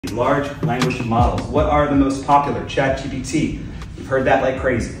Large language models. What are the most popular? ChatGPT. You've heard that like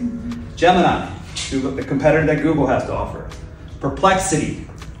crazy. Gemini, the competitor that Google has to offer. Perplexity.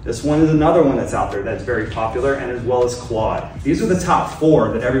 This one is another one that's out there that's very popular, and as well as Claude. These are the top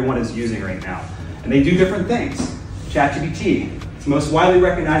 4 that everyone is using right now. And they do different things. ChatGPT. It's most widely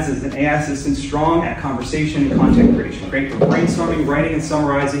recognized as an AI assistant, strong at conversation and content creation. Great for brainstorming, writing, and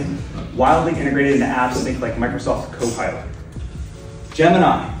summarizing. Widely integrated into apps, think like Microsoft Copilot.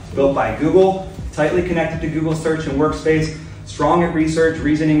 Gemini, built by Google, tightly connected to Google Search and Workspace, strong at research,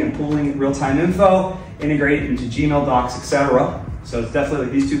 reasoning, and pulling real-time info, integrated into Gmail, Docs, etc. So it's definitely,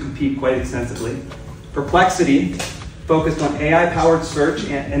 these two compete quite extensively. Perplexity, focused on AI-powered search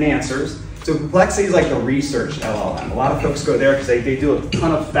and answers. So Perplexity is like the research LLM. A lot of folks go there because they do a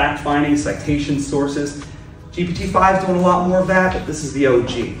ton of fact-finding, citation sources. GPT-5 is doing a lot more of that, but this is the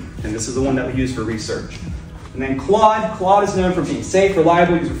OG, and this is the one that we use for research. And then Claude. Claude is known for being safe,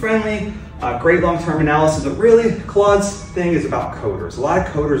 reliable, user-friendly, great long-term analysis, but really Claude's thing is about coders. A lot of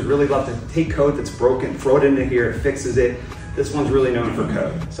coders really love to take code that's broken, throw it into here, it fixes it. This one's really known for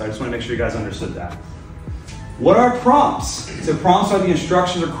code. So I just want to make sure you guys understood that. What are prompts? So prompts are the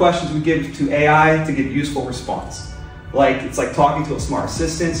instructions or questions we give to AI to get useful response. It's like talking to a smart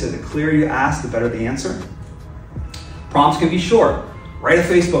assistant, so the clearer you ask, the better the answer. Prompts can be short. Write a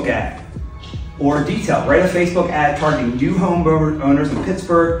Facebook ad. Or detailed. Write a Facebook ad targeting new home owners in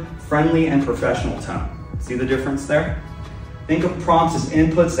Pittsburgh, friendly and professional tone. See the difference there? Think of prompts as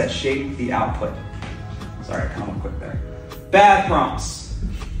inputs that shape the output. Sorry, I kind of quick there. Bad prompts.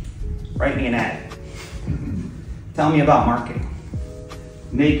 Write me an ad. Tell me about marketing.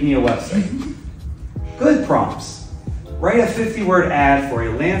 Make me a website. Good prompts. Write a 50-word ad for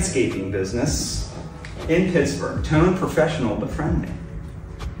a landscaping business in Pittsburgh. Tone professional but friendly.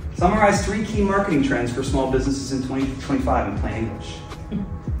 Summarize 3 key marketing trends for small businesses in 2025 in plain English.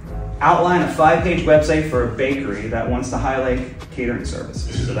 Outline a 5-page website for a bakery that wants to highlight catering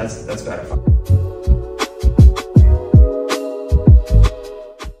services. So that's better.